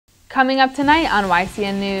Coming up tonight on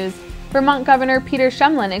YCN News, Vermont Governor Peter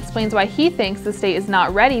Shumlin explains why he thinks the state is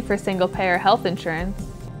not ready for single-payer health insurance.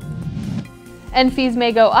 And fees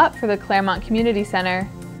may go up for the Claremont Community Center.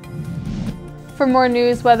 For more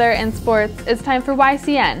news, weather, and sports, it's time for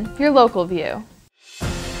YCN, your local view.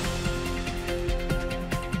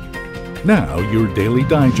 Now, your daily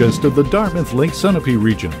digest of the Dartmouth Lake Sunapee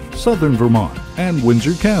region, southern Vermont, and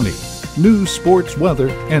Windsor County. News, sports, weather,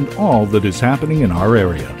 and all that is happening in our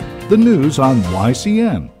area. The news on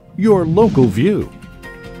YCN, your local view.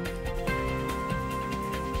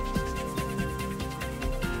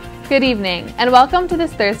 Good evening, and welcome to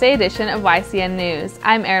this Thursday edition of YCN News.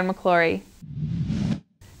 I'm Erin McClory.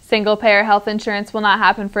 Single-payer health insurance will not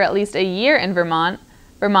happen for at least a year in Vermont.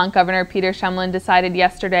 Vermont Governor Peter Shumlin decided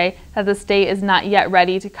yesterday that the state is not yet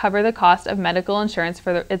ready to cover the cost of medical insurance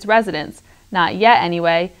for its residents. Not yet,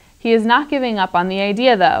 anyway. He is not giving up on the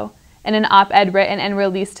idea, though. In an op-ed written and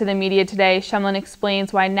released to the media today, Shumlin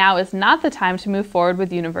explains why now is not the time to move forward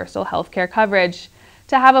with universal health care coverage.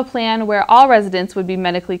 To have a plan where all residents would be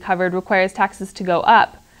medically covered requires taxes to go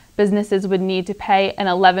up. Businesses would need to pay an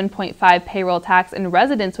 11.5% payroll tax and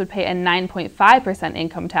residents would pay a 9.5%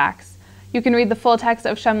 income tax. You can read the full text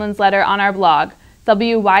of Shumlin's letter on our blog,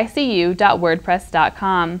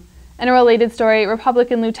 wycu.wordpress.com. In a related story,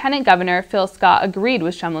 Republican Lieutenant Governor Phil Scott agreed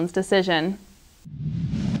with Shumlin's decision.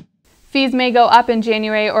 Fees may go up in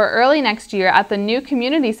January or early next year at the new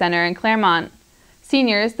community center in Claremont.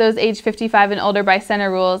 Seniors, those aged 55 and older by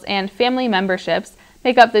center rules, and family memberships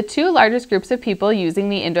make up the two largest groups of people using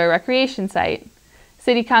the indoor recreation site.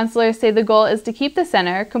 City councilors say the goal is to keep the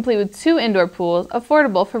center, complete with 2 indoor pools,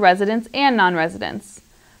 affordable for residents and non-residents.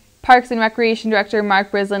 Parks and Recreation Director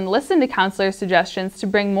Mark Brislin listened to councilors' suggestions to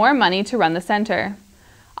bring more money to run the center.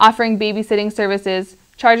 Offering babysitting services,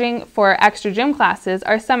 charging for extra gym classes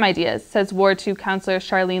are some ideas, says Ward 2 Councilor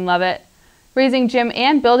Charlene Lovett. Raising gym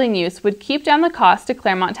and building use would keep down the cost to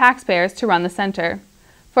Claremont taxpayers to run the center.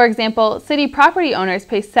 For example, city property owners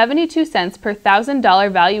pay 72 cents per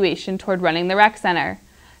 $1,000 valuation toward running the rec center.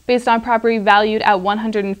 Based on property valued at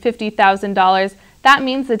 $150,000, that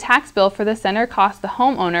means the tax bill for the center cost the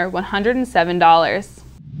homeowner $107.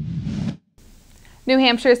 New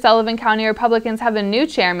Hampshire Sullivan County Republicans have a new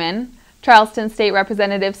chairman. Charleston State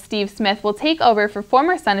Representative Steve Smith will take over for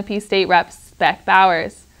former Sunapee State Rep. Beck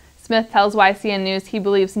Bowers. Smith tells YCN News he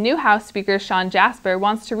believes new House Speaker Sean Jasper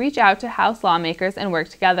wants to reach out to House lawmakers and work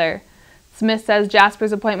together. Smith says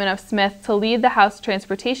Jasper's appointment of Smith to lead the House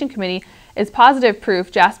Transportation Committee is positive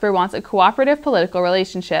proof Jasper wants a cooperative political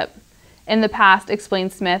relationship. In the past,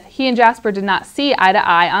 explained Smith, he and Jasper did not see eye to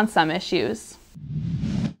eye on some issues.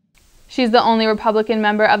 She's the only Republican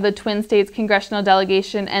member of the Twin States congressional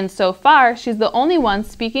delegation, and so far, she's the only one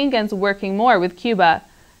speaking against working more with Cuba.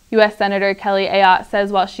 U.S. Senator Kelly Ayotte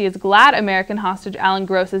says while she is glad American hostage Alan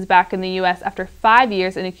Gross is back in the U.S. after 5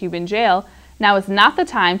 years in a Cuban jail, now is not the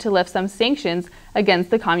time to lift some sanctions against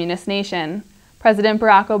the communist nation. President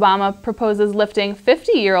Barack Obama proposes lifting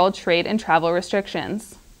 50-year-old trade and travel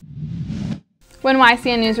restrictions. When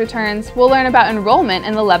YCN News returns, we'll learn about enrollment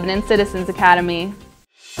in the Lebanon Citizens Academy.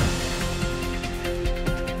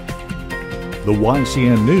 The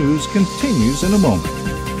YCN News continues in a moment.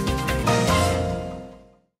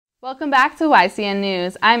 Welcome back to YCN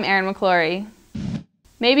News. I'm Erin McClory.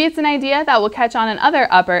 Maybe it's an idea that will catch on in other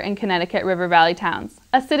Upper and Connecticut River Valley towns,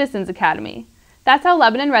 a Citizens Academy. That's how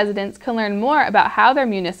Lebanon residents can learn more about how their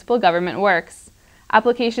municipal government works.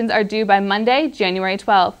 Applications are due by Monday, January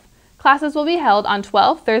 12th. Classes will be held on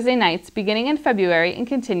 12 Thursday nights beginning in February and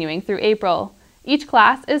continuing through April. Each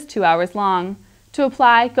class is 2 hours long. To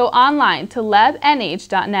apply, go online to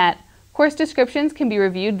lebnh.net. Course descriptions can be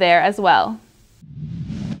reviewed there as well.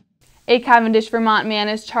 A Cavendish, Vermont man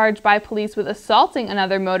is charged by police with assaulting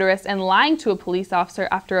another motorist and lying to a police officer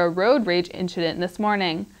after a road rage incident this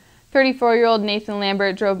morning. 34-year-old Nathan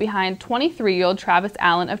Lambert drove behind 23-year-old Travis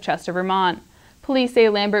Allen of Chester, Vermont. Police say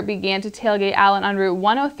Lambert began to tailgate Allen on Route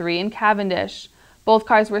 103 in Cavendish. Both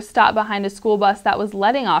cars were stopped behind a school bus that was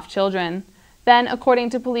letting off children. Then,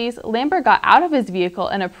 according to police, Lambert got out of his vehicle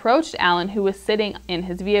and approached Allen, who was sitting in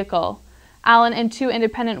his vehicle. Allen and 2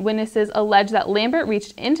 independent witnesses allege that Lambert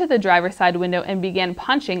reached into the driver's side window and began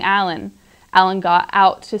punching Allen. Allen got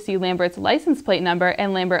out to see Lambert's license plate number,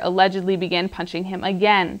 and Lambert allegedly began punching him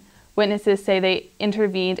again. Witnesses say they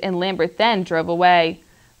intervened and Lambert then drove away.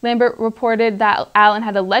 Lambert reported that Allen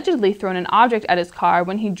had allegedly thrown an object at his car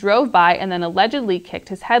when he drove by and then allegedly kicked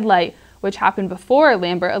his headlight, which happened before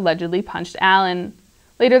Lambert allegedly punched Allen.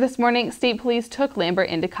 Later this morning, state police took Lambert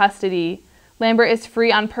into custody. Lambert is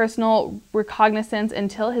free on personal recognizance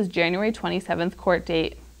until his January 27th court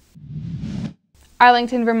date.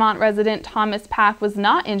 Arlington, Vermont resident Thomas Pack was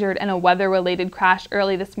not injured in a weather-related crash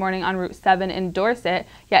early this morning on Route 7 in Dorset,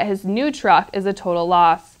 yet his new truck is a total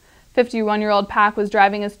loss. 51-year-old Pack was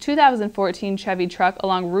driving his 2014 Chevy truck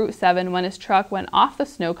along Route 7 when his truck went off the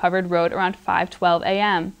snow-covered road around 5:12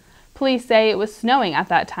 a.m. Police say it was snowing at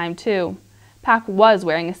that time too. Pack was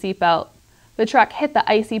wearing a seatbelt. The truck hit the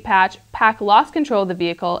icy patch, Pack lost control of the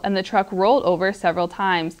vehicle, and the truck rolled over several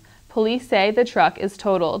times. Police say the truck is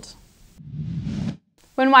totaled.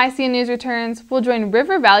 When YCN News returns, we'll join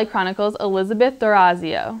River Valley Chronicles' Elizabeth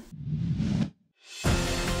Dorazio.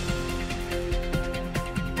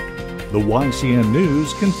 The YCN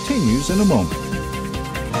News continues in a moment.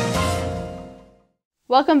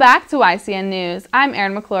 Welcome back to YCN News. I'm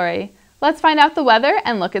Erin McClory. Let's find out the weather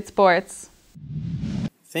and look at sports.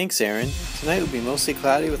 Thanks, Erin. Tonight will be mostly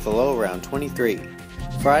cloudy with a low around 23.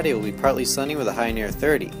 Friday will be partly sunny with a high near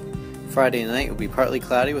 30. Friday night will be partly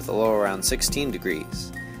cloudy with a low around 16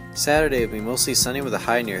 degrees. Saturday will be mostly sunny with a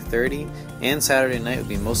high near 30, and Saturday night will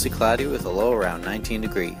be mostly cloudy with a low around 19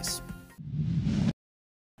 degrees.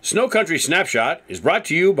 Snow Country Snapshot is brought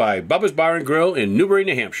to you by Bubba's Bar and Grill in Newbury,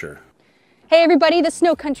 New Hampshire. Hey everybody, the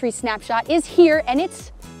Snow Country Snapshot is here, and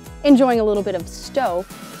it's enjoying a little bit of stow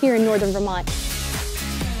here in northern Vermont.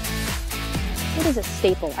 It is a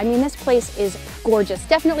staple. I mean, this place is gorgeous.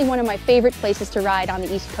 Definitely one of my favorite places to ride on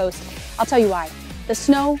the East Coast. I'll tell you why. The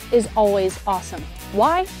snow is always awesome.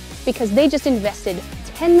 Why? Because they just invested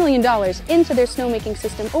 $10 million into their snowmaking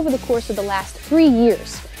system over the course of the last 3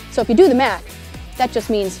 years. So if you do the math, that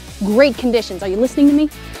just means great conditions. Are you listening to me?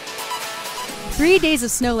 3 days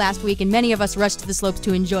of snow last week, and many of us rushed to the slopes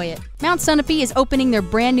to enjoy it. Mount Sunapee is opening their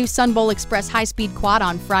brand new Sun Bowl Express high-speed quad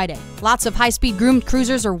on Friday. Lots of high-speed groomed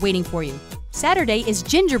cruisers are waiting for you. Saturday is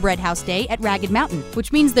Gingerbread House Day at Ragged Mountain,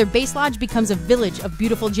 which means their base lodge becomes a village of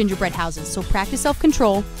beautiful gingerbread houses, so practice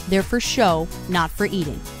self-control. They're for show, not for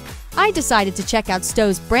eating. I decided to check out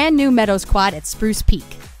Stowe's brand new Meadows Quad at Spruce Peak.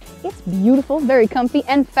 It's beautiful, very comfy,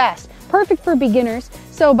 and fast. Perfect for beginners,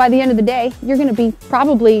 so by the end of the day, you're going to be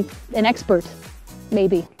probably an expert.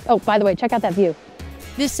 Maybe. Oh, by the way, check out that view.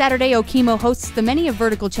 This Saturday, Okemo hosts the many of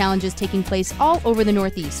vertical challenges taking place all over the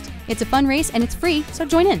Northeast. It's a fun race and it's free, so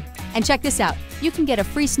join in. And check this out. You can get a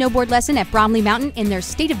free snowboard lesson at Bromley Mountain in their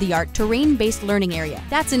state-of-the-art terrain-based learning area.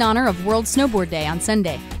 That's in honor of World Snowboard Day on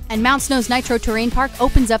Sunday. And Mount Snow's Nitro Terrain Park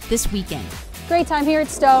opens up this weekend. Great time here at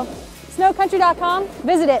Stowe. Snowcountry.com,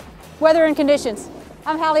 visit it. Weather and conditions.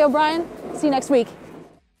 I'm Hallie O'Brien. See you next week.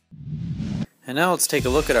 And now let's take a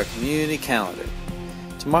look at our community calendar.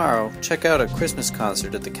 Tomorrow, check out a Christmas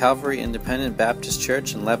concert at the Calvary Independent Baptist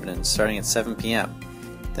Church in Lebanon starting at 7 p.m.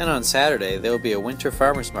 Then on Saturday, there will be a winter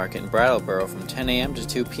farmers market in Brattleboro from 10 a.m. to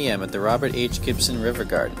 2 p.m. at the Robert H. Gibson River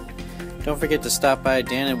Garden. Don't forget to stop by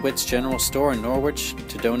Dan and Witt's General Store in Norwich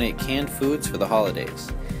to donate canned foods for the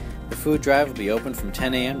holidays. The food drive will be open from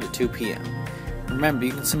 10 a.m. to 2 p.m. Remember,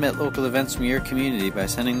 you can submit local events from your community by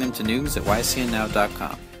sending them to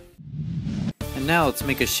news@ycnnow.com. And now let's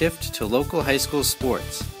make a shift to local high school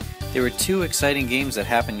sports. There were 2 exciting games that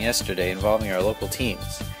happened yesterday involving our local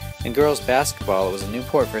teams. In girls basketball, it was a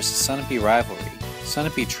Newport versus Sunapee rivalry.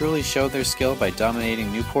 Sunapee truly showed their skill by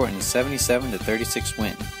dominating Newport in a 77-36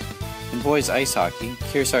 win. In boys ice hockey,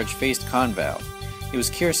 Kearsarge faced Conval. It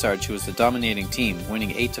was Kearsarge who was the dominating team,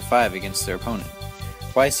 winning 8-5 against their opponent.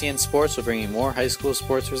 YCN Sports will bring you more high school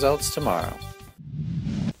sports results tomorrow.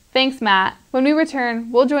 Thanks, Matt. When we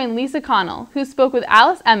return, we'll join Lisa Connell, who spoke with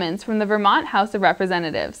Alice Emmons from the Vermont House of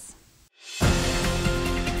Representatives.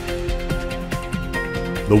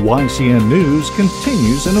 The YCN News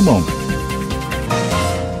continues in a moment.